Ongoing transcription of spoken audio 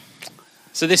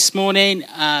So this morning,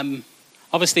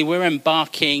 obviously we're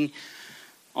embarking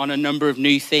on a number of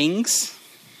new things.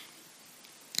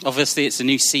 Obviously it's a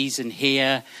new season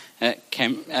here at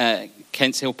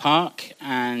Kents Hill Park,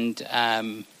 and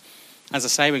as I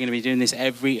say, we're going to be doing this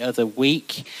every other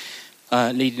week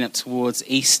leading up towards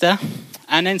Easter.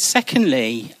 And then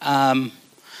secondly,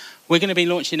 we're going to be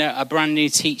launching a brand new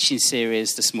teaching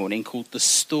series this morning called The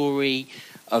Story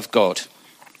of God.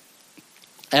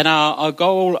 And our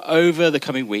goal over the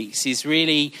coming weeks is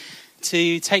really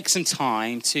to take some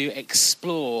time to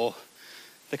explore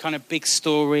the kind of big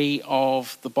story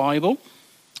of the Bible.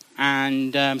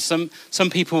 And some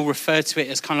people refer to it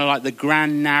as kind of like the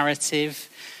grand narrative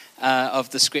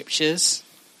of the scriptures.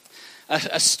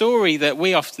 A story that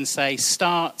we often say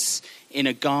starts in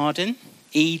a garden,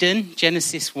 Eden,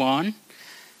 Genesis 1,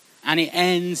 and it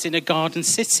ends in a garden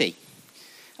city.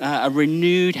 A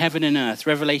renewed heaven and earth,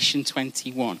 Revelation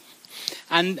 21.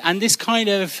 And this kind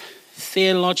of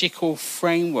theological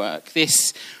framework,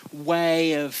 this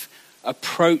way of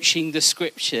approaching the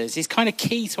scriptures is kind of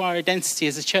key to our identity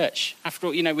as a church. After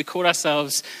all, we call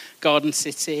ourselves Garden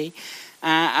City,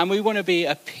 and we want to be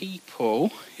a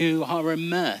people who are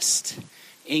immersed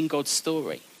in God's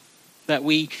story. That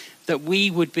we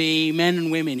would be men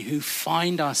and women who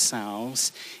find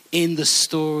ourselves in the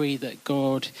story that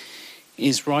God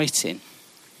is writing.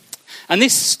 And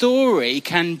this story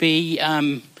can be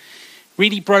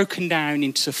really broken down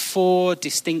into 4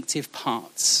 distinctive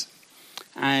parts.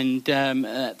 And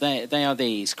they are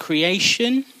these: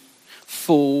 creation,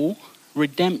 fall,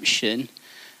 redemption,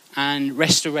 and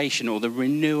restoration, or the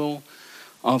renewal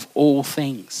of all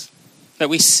things. That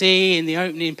we see in the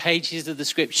opening pages of the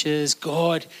scriptures,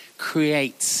 God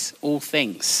creates all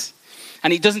things.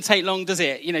 And it doesn't take long, does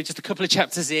it? Just a couple of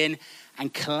chapters in,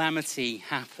 and calamity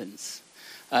happens.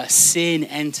 Sin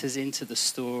enters into the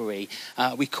story.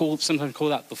 We sometimes call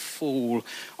that the fall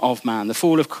of man, the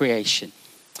fall of creation.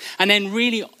 And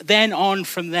then on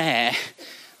from there,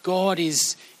 God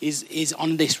is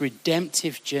on this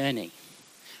redemptive journey,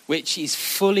 which is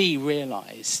fully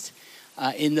realized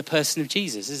in the person of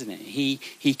Jesus, isn't it?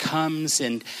 He comes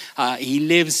and he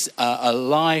lives a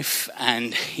life,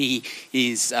 and he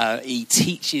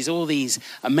teaches all these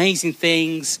amazing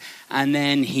things, and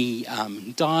then he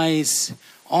dies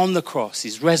on the cross,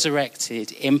 is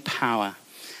resurrected in power,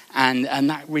 and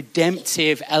that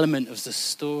redemptive element of the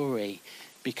story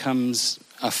becomes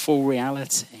a full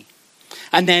reality.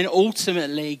 And then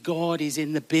ultimately, God is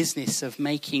in the business of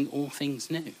making all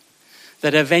things new.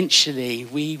 That eventually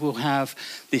we will have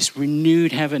this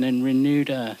renewed heaven and renewed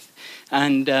earth,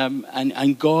 and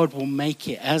God will make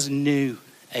it as new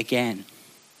again.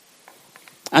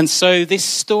 And so this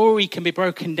story can be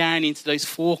broken down into those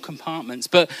 4 compartments.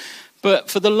 But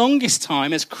for the longest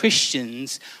time as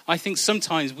Christians, I think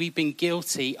sometimes we've been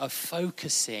guilty of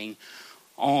focusing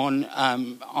on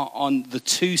the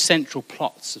 2 central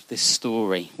plots of this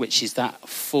story, which is that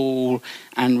fall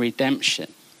and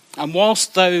redemption. And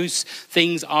whilst those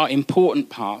things are important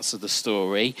parts of the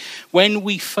story, when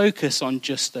we focus on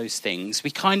just those things, we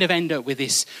kind of end up with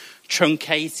this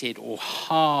truncated or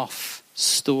half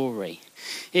story.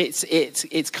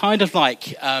 It's kind of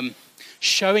like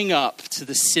showing up to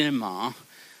the cinema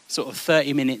sort of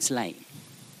 30 minutes late.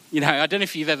 I don't know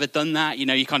if you've ever done that.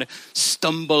 You kind of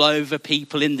stumble over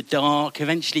people in the dark.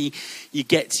 Eventually you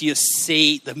get to your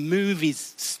seat, the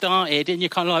movie's started, and you're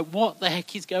kind of like, what the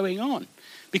heck is going on?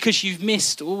 Because you've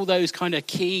missed all those kind of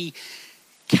key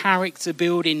character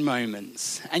building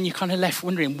moments. And you're kind of left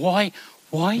wondering, why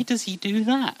does he do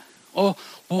that? Or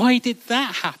why did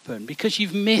that happen? Because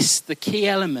you've missed the key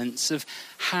elements of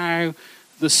how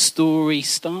the story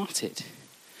started.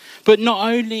 But not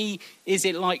only is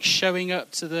it like showing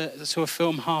up to a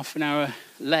film half an hour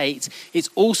late, it's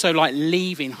also like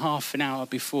leaving half an hour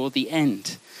before the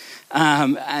end.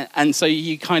 And so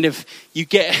you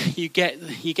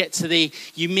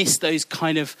miss those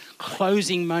kind of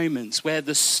closing moments where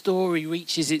the story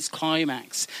reaches its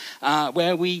climax,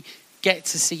 where we get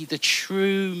to see the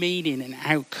true meaning and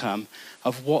outcome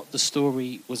of what the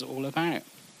story was all about.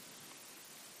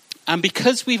 And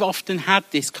because we've often had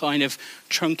this kind of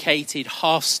truncated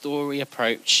half-story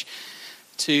approach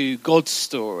to God's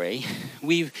story,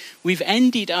 we've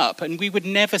ended up, and we would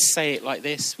never say it like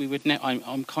this,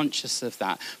 I'm conscious of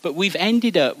that, but we've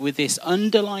ended up with this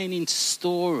underlining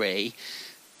story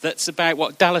that's about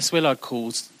what Dallas Willard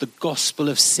calls the gospel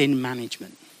of sin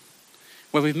management,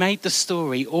 where we've made the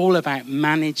story all about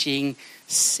managing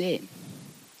sin,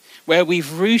 where we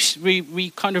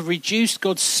kind of reduced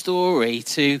God's story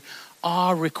to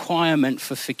our requirement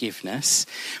for forgiveness,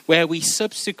 where we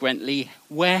subsequently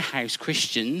warehouse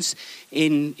Christians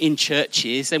in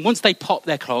churches, and once they pop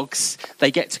their clogs, they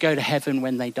get to go to heaven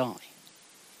when they die.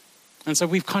 And so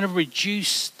we've kind of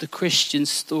reduced the Christian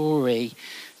story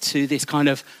to this kind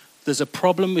of, there's a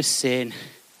problem with sin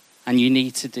and you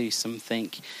need to do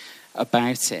something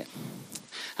about it.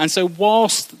 And so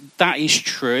whilst that is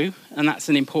true, and that's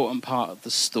an important part of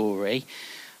the story,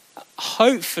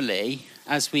 hopefully,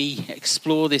 as we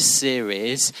explore this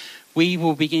series, we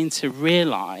will begin to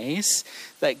realise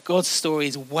that God's story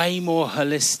is way more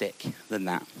holistic than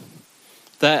that.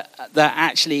 That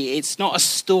actually it's not a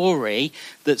story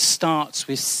that starts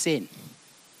with sin.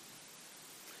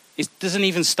 It doesn't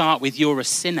even start with you're a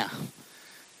sinner.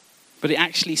 But it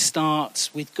actually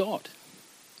starts with God.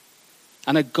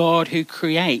 And a God who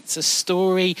creates. A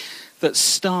story that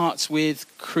starts with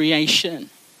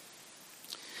creation.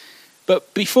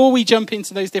 But before we jump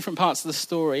into those different parts of the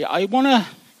story, and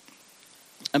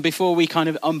before we kind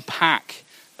of unpack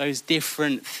those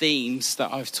different themes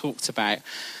that I've talked about,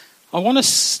 I want to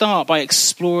start by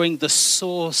exploring the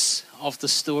source of the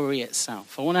story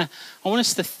itself. I want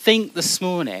us to think this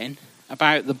morning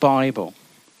about the Bible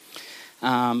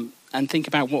and think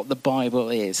about what the Bible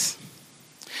is.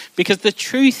 Because the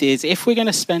truth is, if we're going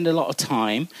to spend a lot of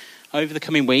time over the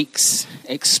coming weeks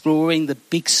exploring the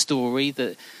big story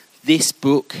that this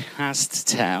book has to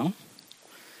tell,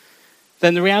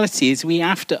 then the reality is we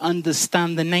have to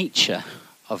understand the nature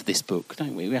of this book,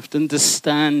 don't we? We have to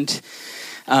understand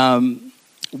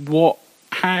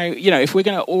if we're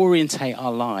going to orientate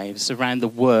our lives around the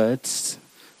words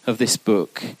of this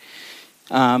book,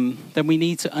 then we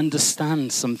need to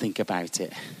understand something about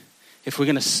it if we're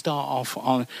going to start off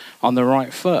on the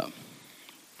right foot.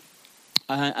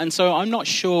 And so I'm not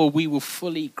sure we will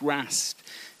fully grasp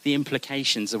the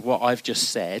implications of what I've just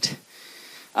said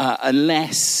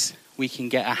unless we can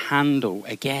get a handle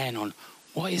again on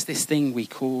what is this thing we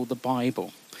call the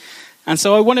Bible. And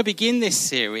so I want to begin this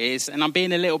series, and I'm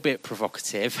being a little bit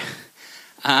provocative,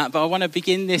 but I want to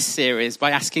begin this series by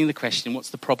asking the question, what's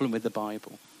the problem with the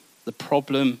Bible? The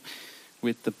problem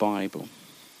with the Bible.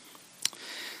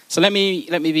 So let me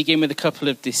begin with a couple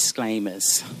of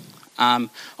disclaimers. I'm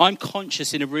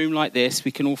conscious in a room like this,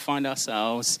 we can all find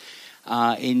ourselves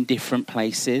in different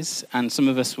places, and some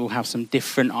of us will have some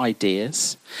different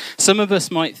ideas. Some of us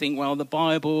might think, well, the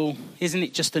Bible, isn't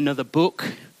it just another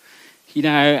book?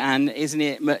 And it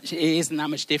isn't that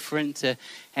much different to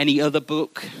any other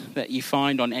book that you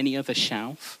find on any other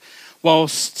shelf.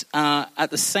 Whilst at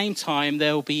the same time,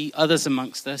 there will be others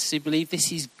amongst us who believe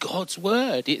this is God's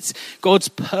word. It's God's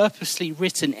purposely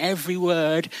written every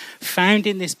word found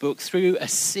in this book through a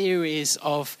series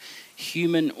of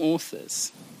human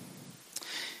authors.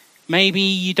 Maybe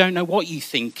you don't know what you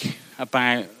think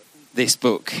about this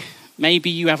book. Maybe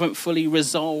you haven't fully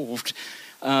resolved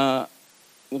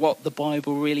what the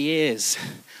Bible really is,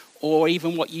 or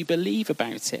even what you believe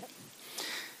about it.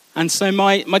 And so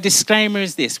my disclaimer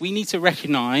is this. We need to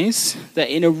recognise that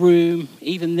in a room,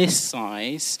 even this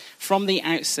size, from the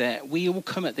outset, we all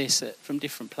come at this from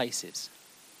different places.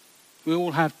 We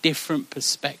all have different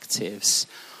perspectives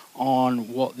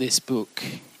on what this book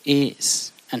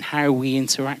is and how we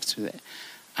interact with it.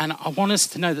 And I want us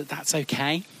to know that that's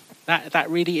okay. That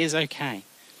really is okay.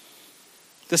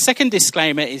 The second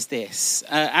disclaimer is this.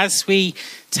 As we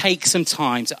take some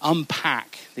time to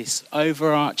unpack this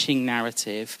overarching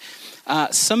narrative,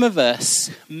 some of us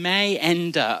may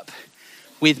end up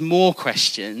with more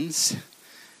questions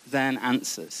than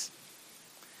answers.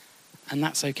 And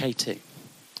that's okay too.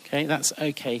 Okay, that's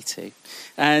okay too.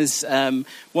 As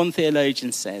one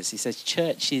theologian says, he says,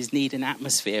 churches need an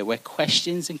atmosphere where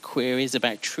questions and queries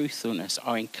about truthfulness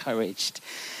are encouraged,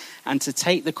 and to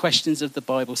take the questions of the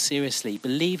Bible seriously,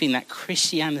 believing that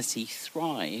Christianity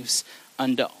thrives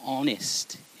under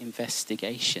honest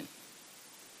investigation.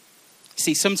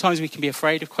 See, sometimes we can be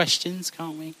afraid of questions,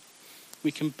 can't we?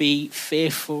 We can be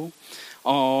fearful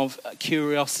of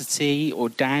curiosity or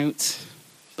doubt,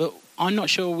 but I'm not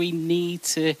sure we need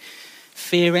to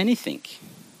fear anything.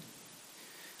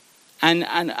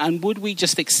 And would we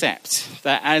just accept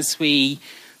that as we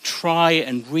try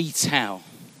and retell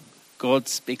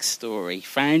God's big story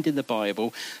found in the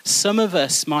Bible, some of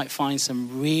us might find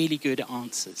some really good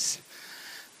answers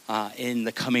in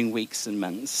the coming weeks and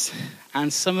months,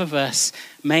 and some of us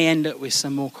may end up with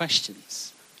some more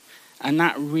questions. And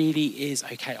that really is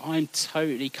okay. I'm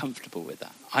totally comfortable with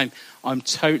that. I'm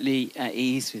totally at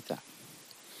ease with that.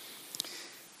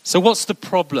 So what's the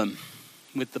problem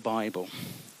with the Bible?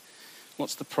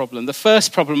 What's the problem? The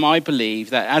first problem, I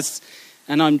believe, that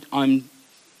I'm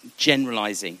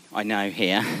generalizing, I know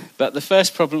here, but the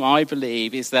first problem I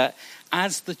believe is that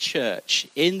as the church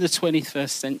in the 21st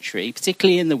century,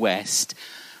 particularly in the West,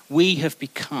 we have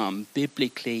become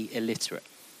biblically illiterate.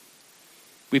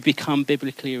 We've become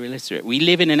biblically illiterate. We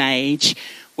live in an age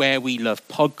where we love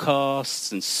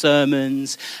podcasts and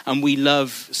sermons, and we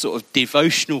love sort of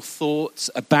devotional thoughts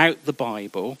about the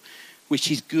Bible, which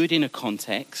is good in a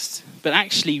context, but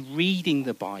actually reading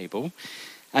the Bible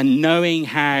and knowing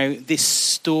how this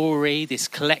story, this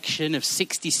collection of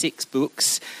 66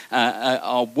 books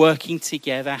are working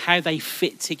together, how they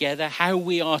fit together, how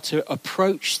we are to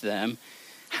approach them,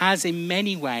 has in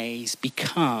many ways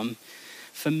become,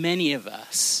 for many of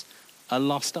us, a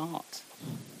lost art.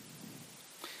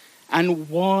 And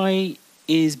why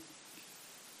is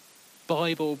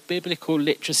biblical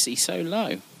literacy so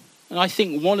low? And I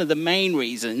think one of the main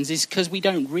reasons is because we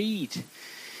don't read.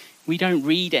 We don't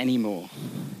read anymore.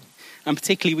 And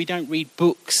particularly, we don't read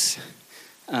books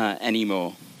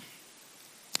anymore.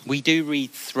 We do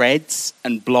read threads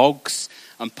and blogs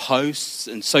and posts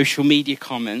and social media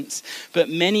comments, but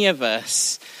many of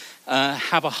us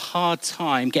have a hard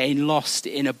time getting lost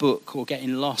in a book or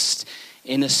getting lost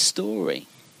in a story.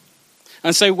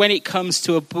 And so when it comes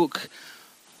to a book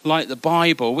like the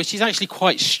Bible, which is actually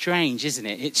quite strange, isn't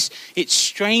it? It's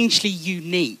strangely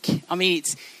unique. I mean,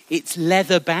 it's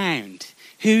leather bound.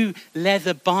 Who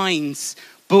leather binds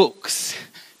books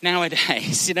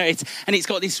nowadays? You know, it's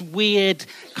got this weird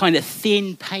kind of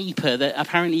thin paper that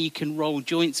apparently you can roll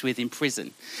joints with in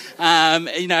prison.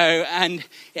 You know, and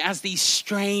it has these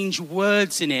strange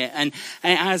words in it, and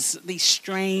it has these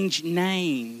strange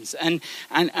names, and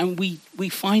we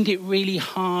find it really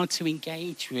hard to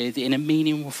engage with in a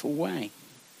meaningful way.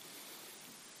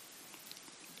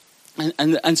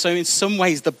 And so in some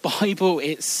ways the Bible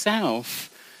itself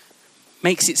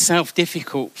makes itself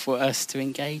difficult for us to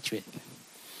engage with.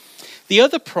 The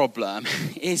other problem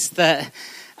is that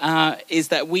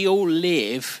we all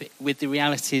live with the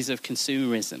realities of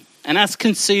consumerism. And as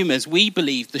consumers, we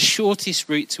believe the shortest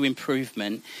route to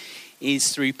improvement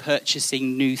is through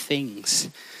purchasing new things.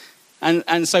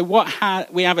 And so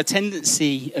what we have a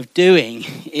tendency of doing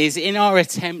is, in our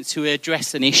attempt to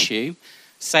address an issue,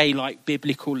 say like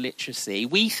biblical literacy,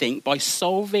 we think by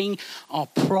solving our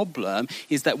problem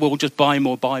is that we'll just buy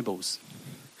more Bibles.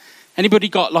 Anybody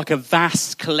got like a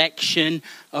vast collection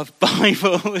of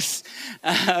Bibles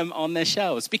on their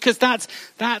shelves? Because that's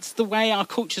the way our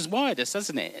culture's wired us,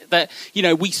 hasn't it? That, you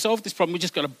know, we solve this problem, we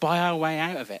just got to buy our way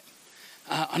out of it.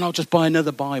 And I'll just buy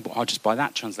another Bible. I'll just buy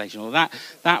that translation or that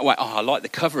way. Oh, I like the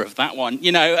cover of that one.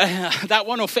 You know, that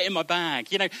one will fit in my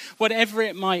bag. You know, whatever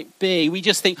it might be. We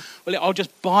just think, well, I'll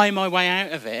just buy my way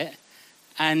out of it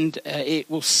and it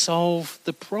will solve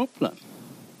the problem.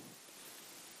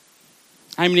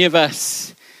 How many of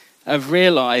us have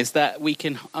realized that we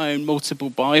can own multiple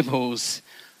Bibles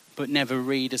but never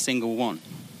read a single one?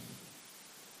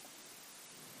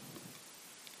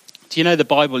 Do you know the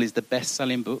Bible is the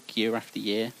best-selling book year after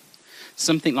year?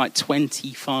 Something like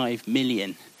 25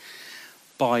 million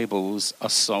Bibles are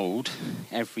sold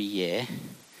every year.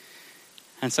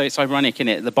 And so it's ironic, isn't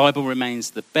it? The Bible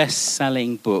remains the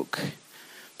best-selling book,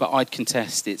 but I'd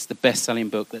contest it's the best-selling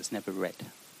book that's never read.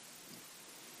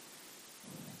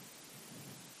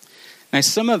 Now,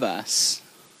 some of us,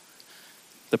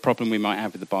 the problem we might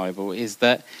have with the Bible is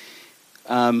that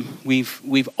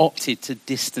we've opted to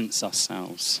distance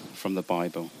ourselves from the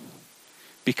Bible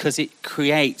because it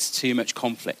creates too much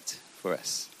conflict for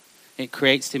us. It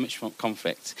creates too much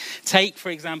conflict. Take, for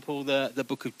example, the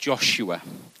book of Joshua.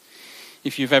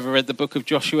 If you've ever read the book of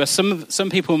Joshua, some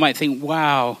people might think,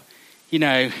 wow, you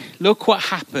know, look what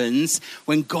happens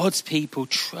when God's people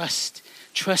trust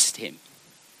him.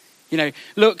 You know,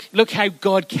 look how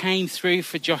God came through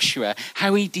for Joshua,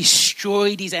 how he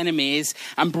destroyed his enemies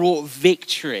and brought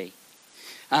victory.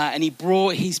 And he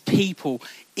brought his people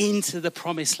into the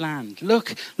promised land.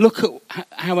 Look at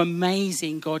how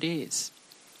amazing God is.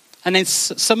 And then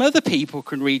some other people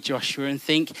can read Joshua and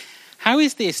think, how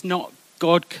is this not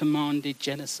God-commanded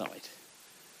genocide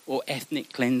or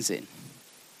ethnic cleansing?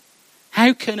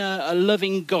 How can a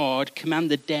loving God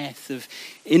command the death of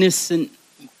innocent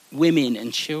women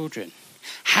and children?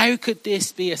 How could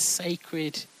this be a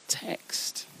sacred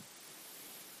text?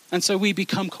 And so we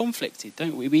become conflicted,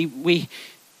 don't we? We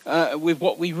with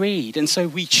what we read. And so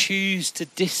we choose to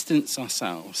distance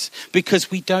ourselves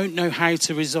because we don't know how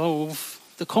to resolve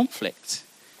the conflict.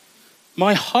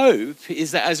 My hope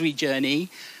is that as we journey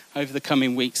over the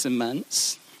coming weeks and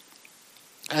months,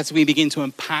 as we begin to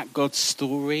unpack God's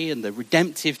story and the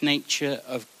redemptive nature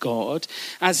of God,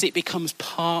 as it becomes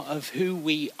part of who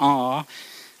we are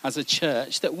as a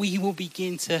church, that we will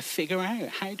begin to figure out,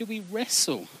 how do we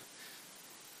wrestle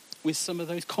with some of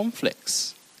those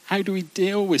conflicts? How do we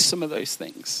deal with some of those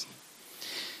things?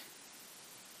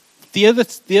 The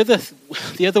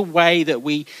other way that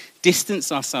we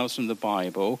distance ourselves from the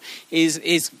Bible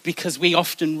is because we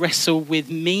often wrestle with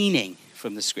meaning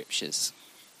from the scriptures.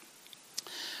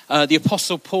 The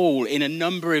Apostle Paul, in a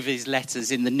number of his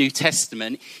letters in the New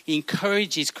Testament, he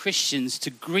encourages Christians to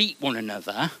greet one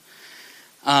another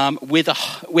with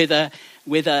a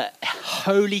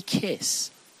holy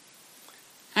kiss.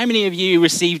 How many of you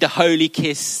received a holy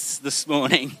kiss this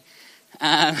morning?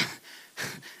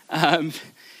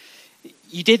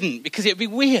 You didn't, because it'd be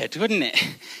weird, wouldn't it?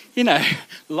 You know,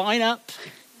 line up.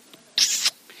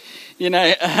 You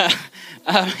know,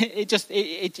 it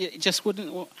just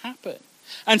wouldn't happen.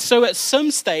 And so at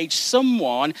some stage,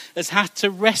 someone has had to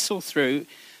wrestle through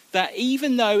that.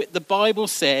 Even though the Bible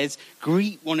says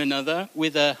greet one another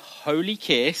with a holy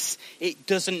kiss, it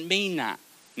doesn't mean that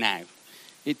now.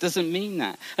 It doesn't mean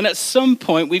that. And at some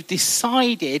point, we've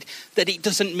decided that it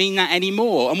doesn't mean that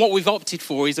anymore. And what we've opted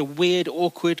for is a weird,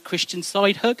 awkward Christian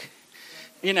side hug.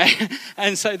 You know,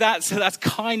 and so that's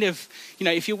kind of, you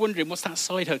know, if you're wondering what's that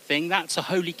side hug thing, that's a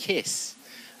holy kiss.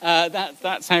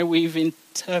 That's how we've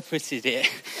interpreted it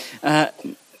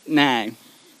now.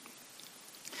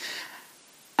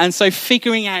 And so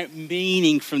figuring out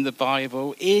meaning from the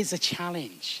Bible is a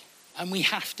challenge. And we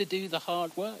have to do the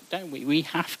hard work, don't we? We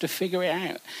have to figure it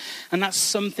out. And that's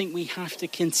something we have to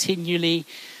continually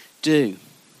do.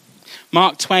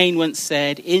 Mark Twain once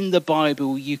said, in the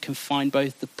Bible you can find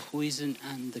both the poison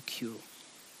and the cure.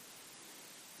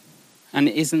 And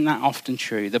isn't that often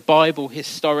true? The Bible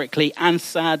historically and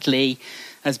sadly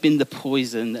has been the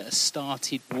poison that has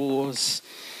started wars,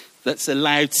 that's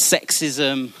allowed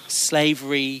sexism,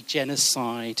 slavery,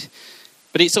 genocide.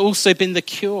 But it's also been the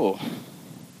cure.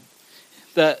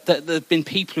 That there have been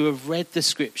people who have read the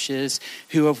scriptures,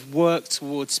 who have worked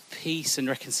towards peace and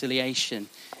reconciliation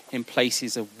in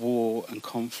places of war and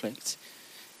conflict.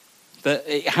 That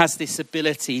it has this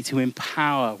ability to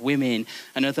empower women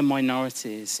and other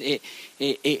minorities.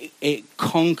 It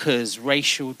conquers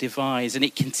racial divides, and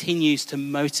it continues to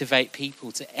motivate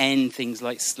people to end things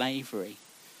like slavery.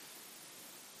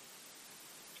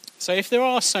 So if there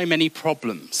are so many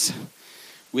problems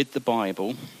with the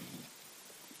Bible,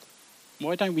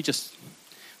 why don't we just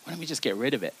get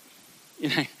rid of it? You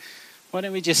know, why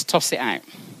don't we just toss it out?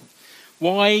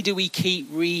 Why do we keep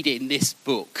reading this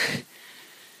book?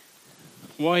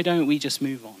 Why don't we just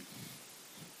move on?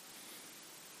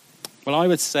 Well, I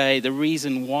would say the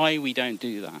reason why we don't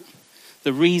do that,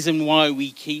 the reason why we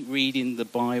keep reading the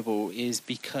Bible is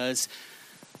because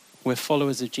we're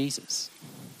followers of Jesus.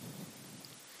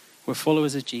 We're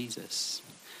followers of Jesus.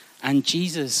 And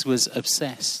Jesus was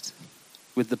obsessed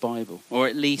with the Bible, or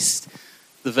at least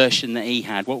the version that he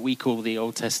had, what we call the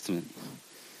Old Testament.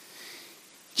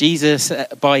 Jesus,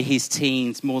 by his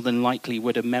teens, more than likely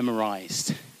would have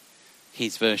memorized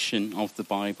his version of the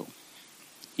Bible.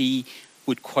 He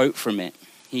would quote from it.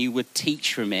 He would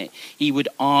teach from it. He would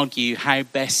argue how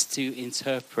best to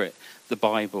interpret the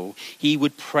Bible. He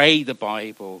would pray the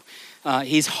Bible.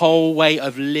 His whole way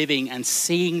of living and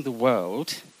seeing the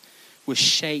world was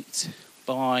shaped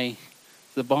by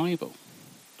the Bible.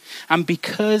 And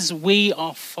because we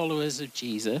are followers of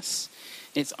Jesus,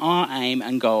 it's our aim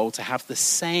and goal to have the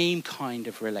same kind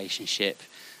of relationship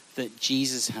that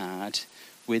Jesus had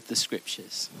with the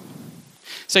scriptures.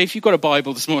 So if you've got a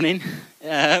Bible this morning,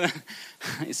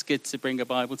 it's good to bring a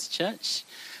Bible to church.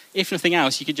 If nothing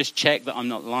else, you can just check that I'm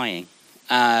not lying.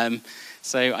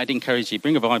 So I'd encourage you,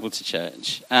 bring a Bible to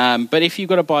church. But if you've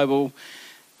got a Bible,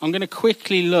 I'm going to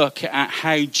quickly look at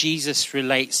how Jesus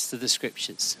relates to the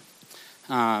scriptures.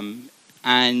 And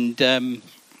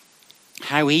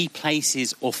how he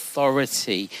places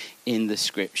authority in the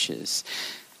scriptures.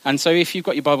 And so if you've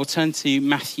got your Bible, turn to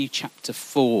Matthew chapter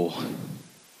 4.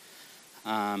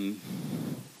 I'm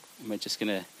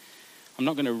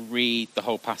not going to read the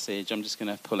whole passage. I'm just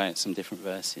going to pull out some different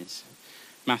verses.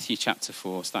 Matthew chapter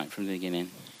 4, starting from the beginning.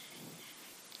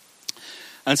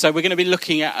 And so we're going to be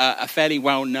looking at a fairly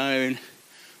well-known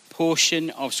portion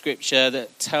of scripture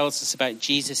that tells us about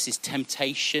Jesus'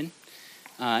 temptation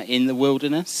in the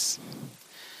wilderness.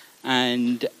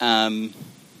 And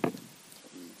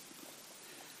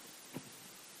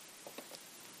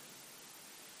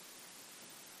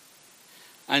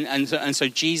so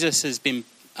Jesus has been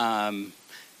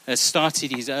has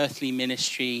started his earthly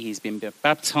ministry. He's been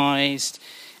baptized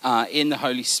in the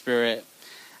Holy Spirit,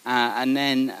 and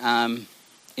then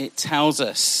it tells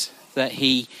us that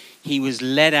he was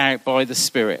led out by the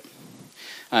Spirit.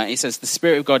 It says, the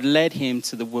Spirit of God led him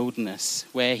to the wilderness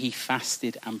where he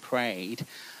fasted and prayed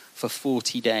for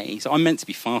 40 days. I'm meant to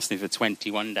be fasting for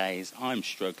 21 days. I'm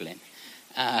struggling.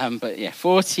 But yeah,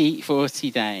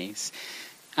 40 days.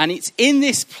 And it's in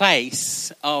this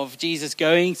place of Jesus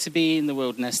going to be in the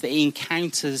wilderness that he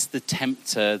encounters the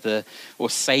tempter, or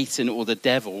Satan, or the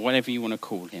devil, whatever you want to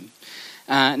call him.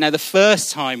 Now, the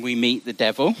first time we meet the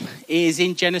devil is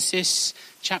in Genesis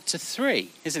chapter 3,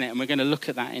 isn't it? And we're going to look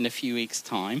at that in a few weeks'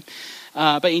 time.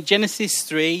 But in Genesis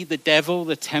 3, the devil,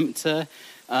 the tempter,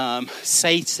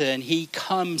 Satan, he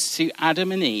comes to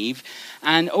Adam and Eve,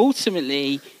 and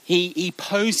ultimately he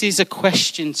poses a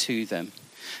question to them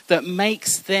that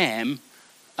makes them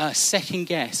second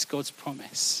guess God's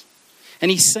promise.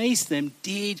 And he says to them,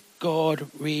 did God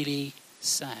really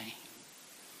say?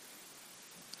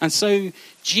 And so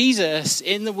Jesus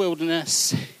in the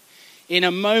wilderness, in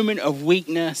a moment of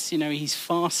weakness, he's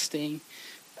fasting,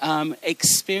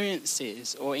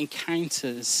 experiences or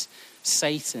encounters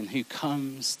Satan who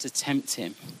comes to tempt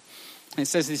him. It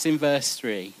says this in verse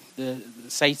 3.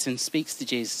 Satan speaks to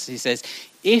Jesus. He says,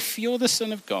 if you're the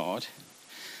Son of God,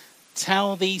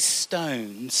 tell these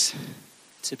stones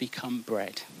to become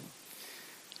bread.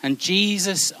 And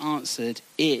Jesus answered,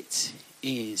 it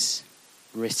is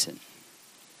written.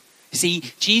 See,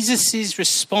 Jesus'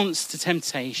 response to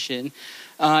temptation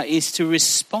is to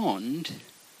respond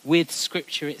with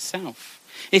Scripture itself.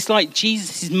 It's like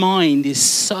Jesus' mind is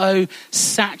so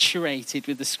saturated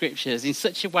with the Scriptures in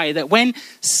such a way that when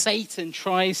Satan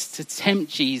tries to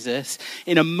tempt Jesus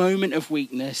in a moment of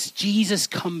weakness, Jesus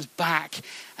comes back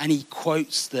and he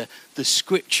quotes the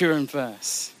Scripture and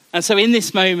verse. And so in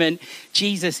this moment,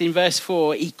 Jesus, in verse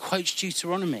 4, he quotes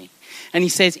Deuteronomy. And he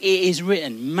says, it is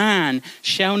written, man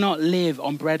shall not live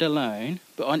on bread alone,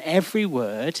 but on every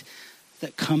word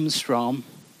that comes from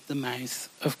the mouth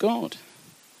of God.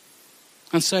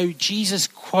 And so Jesus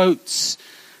quotes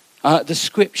the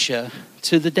Scripture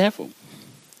to the devil.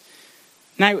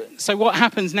 Now, so what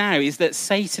happens now is that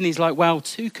Satan is like, well,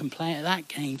 two can play at that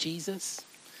game, Jesus.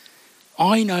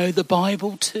 I know the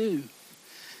Bible too.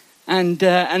 And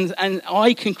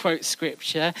I can quote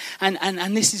Scripture,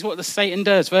 and this is what the Satan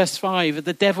does. Verse 5,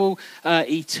 the devil,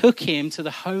 he took him to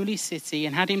the holy city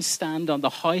and had him stand on the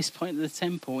highest point of the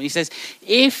temple. He says,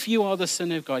 if you are the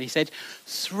Son of God, he said,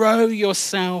 throw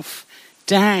yourself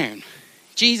down.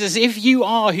 Jesus, if you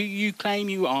are who you claim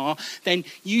you are, then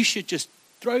you should just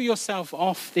throw yourself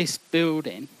off this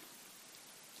building.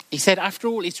 He said, after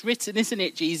all, it's written, isn't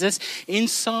it, Jesus? In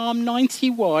Psalm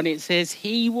 91, it says,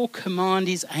 he will command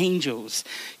his angels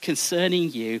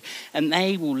concerning you, and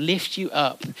they will lift you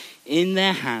up in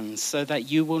their hands so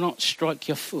that you will not strike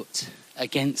your foot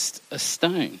against a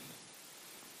stone.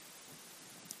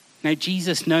 Now,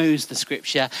 Jesus knows the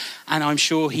Scripture, and I'm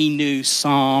sure he knew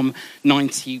Psalm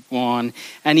 91.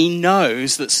 And he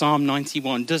knows that Psalm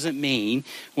 91 doesn't mean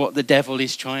what the devil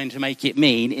is trying to make it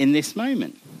mean in this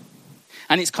moment.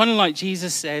 And it's kind of like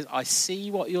Jesus says, I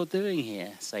see what you're doing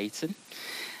here, Satan,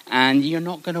 and you're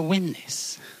not going to win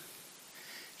this.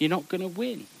 You're not going to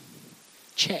win.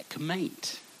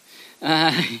 Checkmate.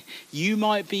 You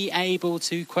might be able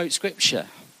to quote Scripture,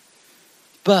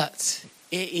 but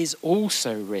it is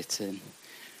also written,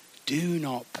 do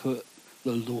not put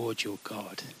the Lord your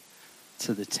God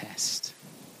to the test.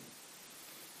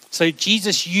 So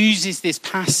Jesus uses this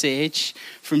passage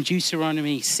from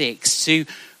Deuteronomy 6 to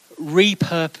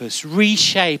repurpose,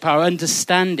 reshape our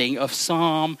understanding of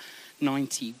Psalm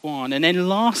 91. And then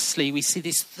lastly, we see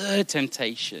this third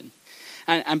temptation.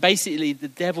 And basically the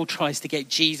devil tries to get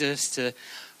Jesus to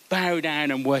bow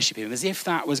down and worship him, as if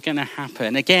that was going to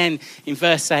happen. Again, in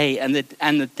verse 8, and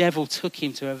the devil took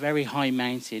him to a very high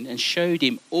mountain and showed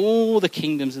him all the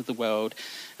kingdoms of the world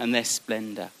and their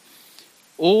splendor.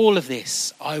 All of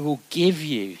this I will give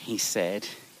you, he said,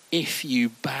 if you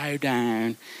bow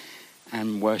down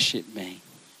and worship me.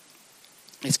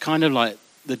 It's kind of like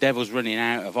the devil's running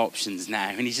out of options now,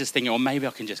 and he's just thinking, oh, maybe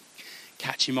I can just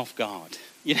catch him off guard.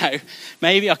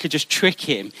 Maybe I could just trick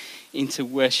him into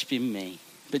worshiping me.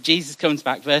 But Jesus comes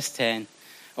back, verse 10,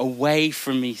 away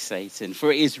from me, Satan,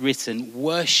 for it is written,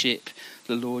 worship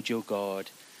the Lord your God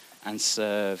and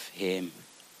serve him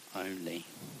only.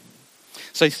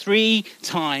 So 3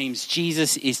 times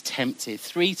Jesus is tempted.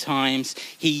 3 times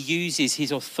he uses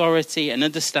his authority and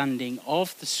understanding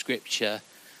of the Scripture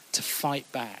to fight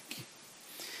back.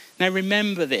 Now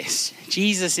remember this,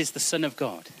 Jesus is the Son of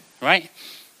God, right?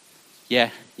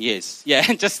 Yeah, he is. Yeah,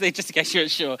 just in case you're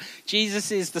not sure.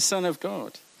 Jesus is the Son of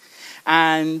God.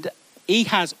 And he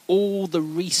has all the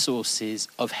resources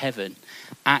of heaven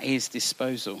at his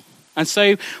disposal. And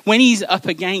so when he's up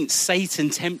against Satan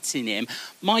tempting him,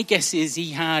 my guess is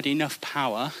he had enough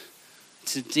power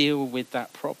to deal with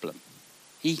that problem.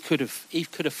 He could have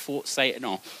fought Satan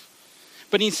off.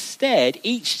 But instead,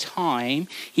 each time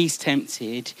he's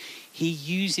tempted, he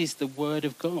uses the word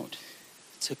of God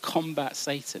to combat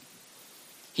Satan.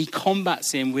 He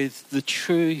combats him with the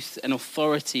truth and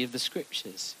authority of the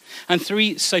scriptures. And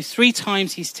three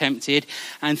times he's tempted,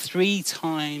 and 3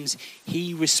 times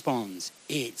he responds,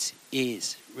 "It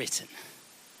is written."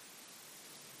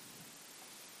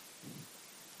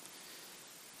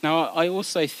 Now, I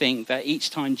also think that each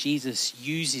time Jesus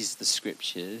uses the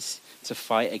scriptures to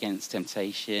fight against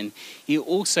temptation, he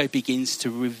also begins to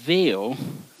reveal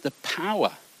the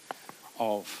power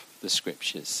of the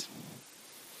scriptures.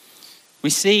 We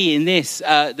see in this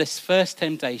first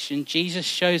temptation, Jesus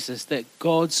shows us that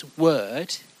God's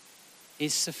word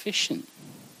is sufficient,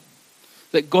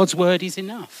 that God's word is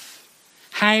enough.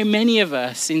 How many of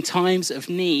us in times of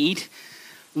need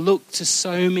look to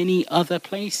so many other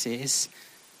places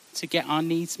to get our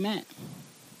needs met?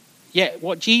 Yet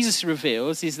what Jesus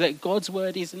reveals is that God's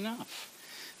word is enough,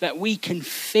 that we can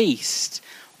feast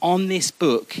on this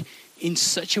book in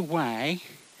such a way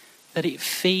that it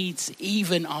feeds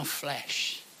even our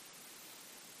flesh.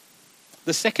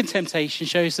 The second temptation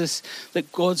shows us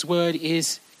that God's word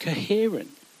is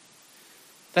coherent,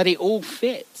 that it all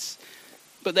fits.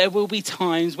 But there will be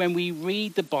times when we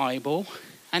read the Bible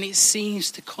and it seems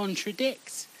to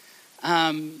contradict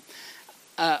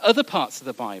other parts of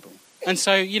the Bible. And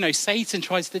so, Satan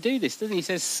tries to do this, doesn't he? He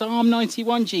says, Psalm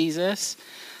 91, Jesus.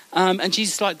 And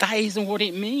Jesus is like, that isn't what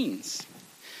it means.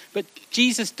 But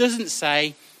Jesus doesn't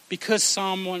say, because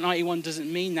Psalm 191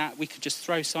 doesn't mean that, we could just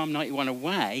throw Psalm 91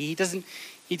 away. He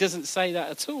doesn't say that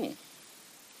at all.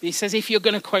 He says if you're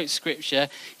going to quote scripture,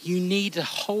 you need to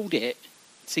hold it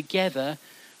together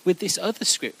with this other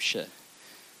scripture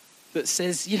that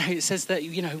says, it says that,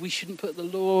 we shouldn't put the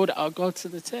Lord our God to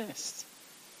the test.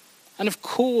 And of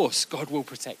course, God will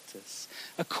protect us.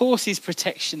 Of course, his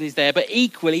protection is there. But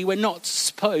equally, we're not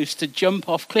supposed to jump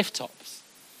off cliff tops.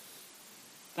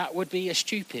 That would be a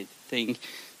stupid thing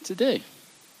to do.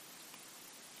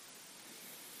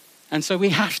 And so we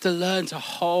have to learn to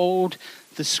hold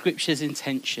the scriptures in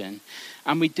tension.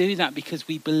 And we do that because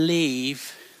we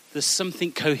believe there's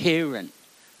something coherent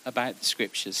about the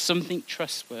scriptures, something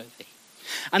trustworthy.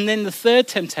 And then the third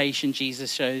temptation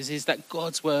Jesus shows is that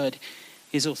God's word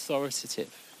is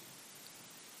authoritative.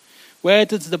 Where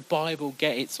does the Bible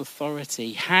get its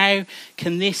authority? How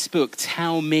can this book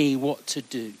tell me what to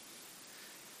do?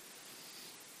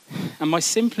 And my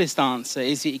simplest answer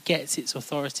is it gets its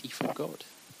authority from God.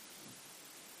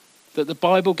 That the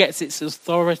Bible gets its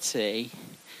authority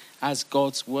as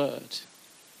God's word.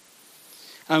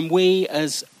 And we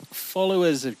as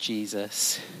followers of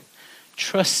Jesus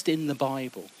trust in the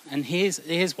Bible. And here's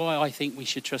why I think we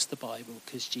should trust the Bible,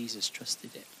 because Jesus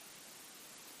trusted it.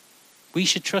 We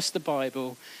should trust the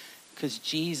Bible because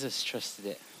Jesus trusted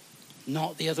it,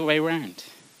 not the other way around.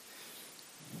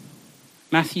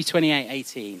 Matthew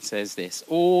 28:18 says this: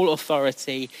 all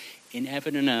authority in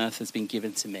heaven and earth has been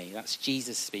given to me. That's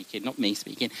Jesus speaking, not me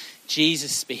speaking.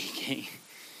 Jesus speaking.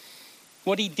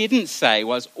 What he didn't say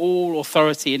was all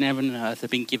authority in heaven and earth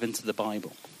have been given to the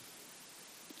Bible.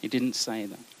 He didn't say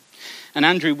that. And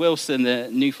Andrew Wilson, the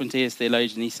New Frontiers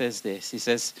theologian, he says this. He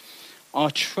says, our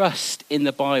trust in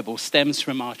the Bible stems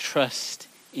from our trust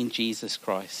in Jesus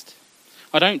Christ.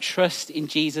 I don't trust in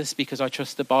Jesus because I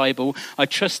trust the Bible. I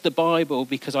trust the Bible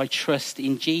because I trust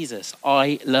in Jesus.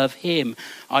 I love him.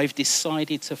 I've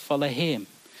decided to follow him.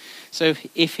 So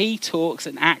if he talks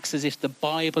and acts as if the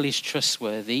Bible is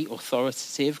trustworthy,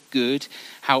 authoritative, good,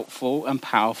 helpful and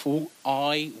powerful,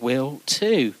 I will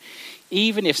too.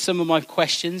 Even if some of my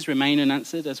questions remain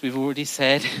unanswered, as we've already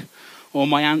said, or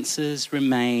my answers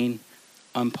remain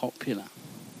unpopular.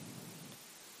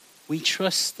 We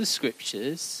trust the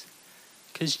scriptures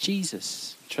because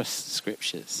Jesus trusts the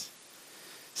scriptures.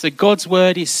 So God's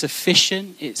word is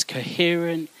sufficient, it's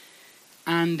coherent,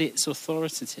 and it's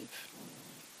authoritative.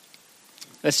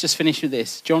 Let's just finish with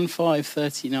this. John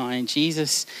 5:39.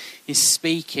 Jesus is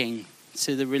speaking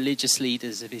to the religious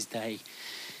leaders of his day.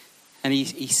 And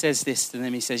he says this to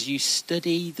them. He says, you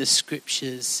study the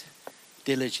scriptures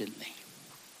diligently.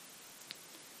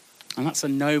 And that's a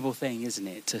noble thing, isn't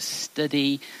it? To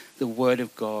study the word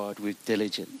of God with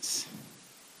diligence.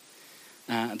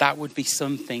 That would be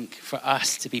something for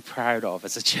us to be proud of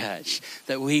as a church.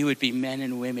 That we would be men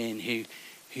and women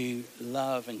who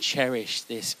love and cherish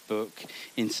this book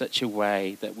in such a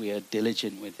way that we are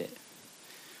diligent with it.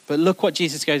 But look what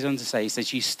Jesus goes on to say. He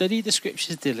says, you study the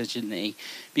scriptures diligently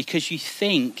because you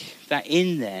think that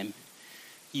in them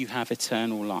you have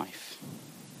eternal life.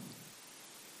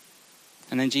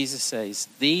 And then Jesus says,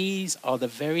 these are the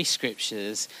very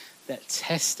scriptures that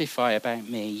testify about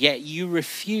me, yet you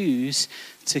refuse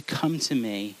to come to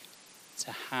me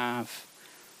to have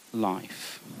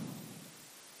life.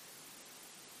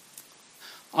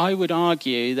 I would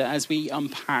argue that as we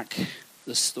unpack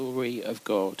the story of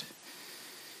God,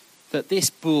 that this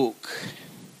book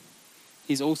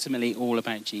is ultimately all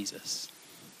about Jesus.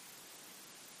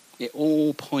 It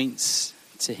all points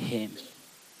to him.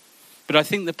 But I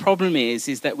think the problem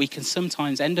is that we can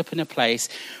sometimes end up in a place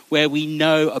where we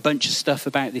know a bunch of stuff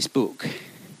about this book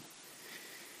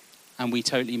and we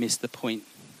totally miss the point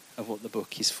of what the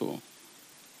book is for.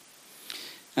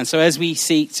 And so as we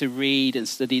seek to read and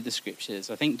study the scriptures,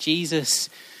 I think Jesus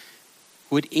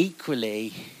would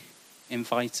equally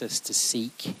invite us to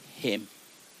seek him.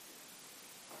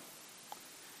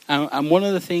 And one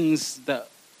of the things that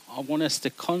I want us to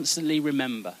constantly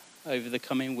remember over the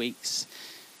coming weeks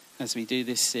as we do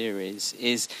this series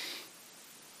is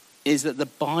that the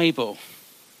Bible,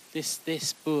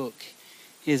 this book,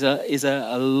 is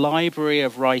a library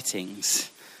of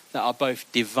writings that are both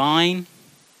divine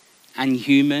and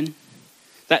human,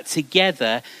 that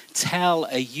together tell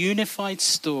a unified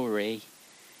story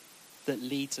that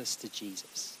leads us to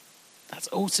Jesus. That's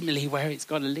ultimately where it's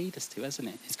got to lead us to, hasn't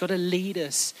it? It's got to lead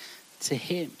us to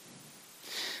him.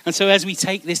 And so as we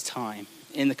take this time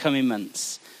in the coming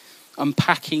months,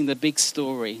 unpacking the big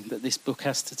story that this book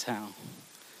has to tell,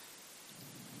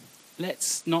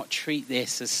 let's not treat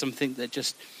this as something that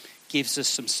just gives us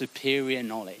some superior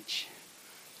knowledge.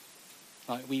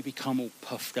 Like we become all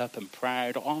puffed up and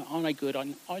proud. Aren't I good?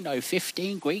 I know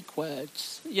 15 Greek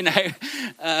words,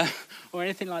 or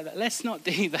anything like that. Let's not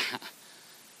do that.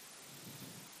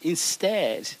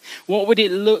 Instead, what would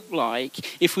it look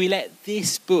like if we let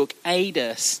this book aid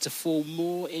us to fall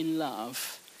more in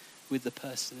love with the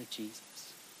person of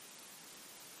Jesus?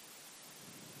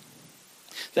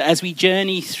 That as we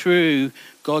journey through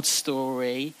God's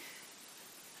story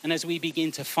and as we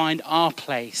begin to find our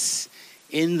place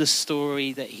in the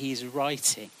story that he's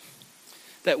writing,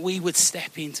 that we would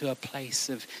step into a place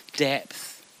of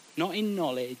depth, not in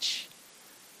knowledge,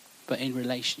 but in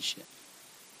relationship.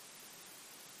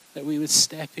 That we would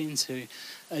step into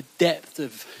a depth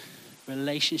of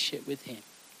relationship with him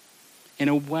in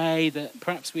a way that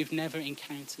perhaps we've never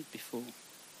encountered before.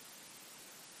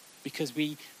 Because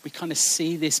we kind of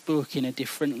see this book in a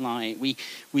different light.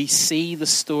 We see the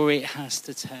story it has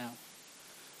to tell.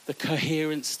 The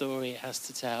coherent story it has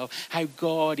to tell. How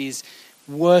God is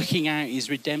working out his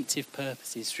redemptive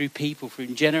purposes through people,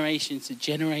 from generation to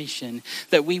generation.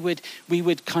 That we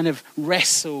would kind of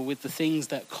wrestle with the things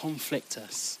that conflict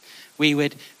us. We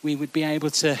would be able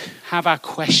to have our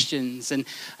questions and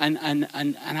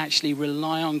actually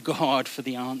rely on God for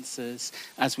the answers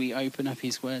as we open up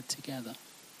his word together.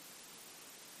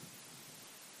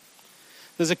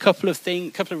 There's a couple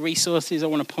of resources I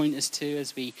want to point us to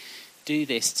as we do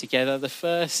this together. The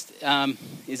first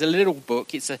is a little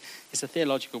book. It's a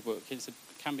theological book. It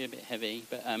can be a bit heavy,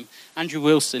 but Andrew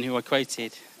Wilson, who I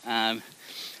quoted,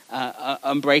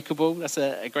 Unbreakable. That's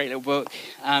a great little book.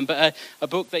 But a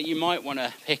book that you might want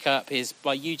to pick up is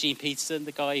by Eugene Peterson,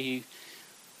 the guy who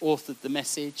authored The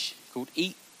Message, called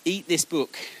Eat This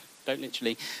Book. Don't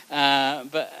literally,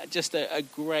 but just a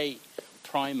great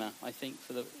primer, I think,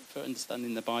 for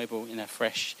understanding the Bible in a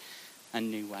fresh and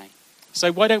new way.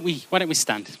 So why don't we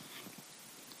stand?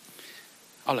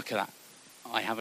 Oh, look at that. I have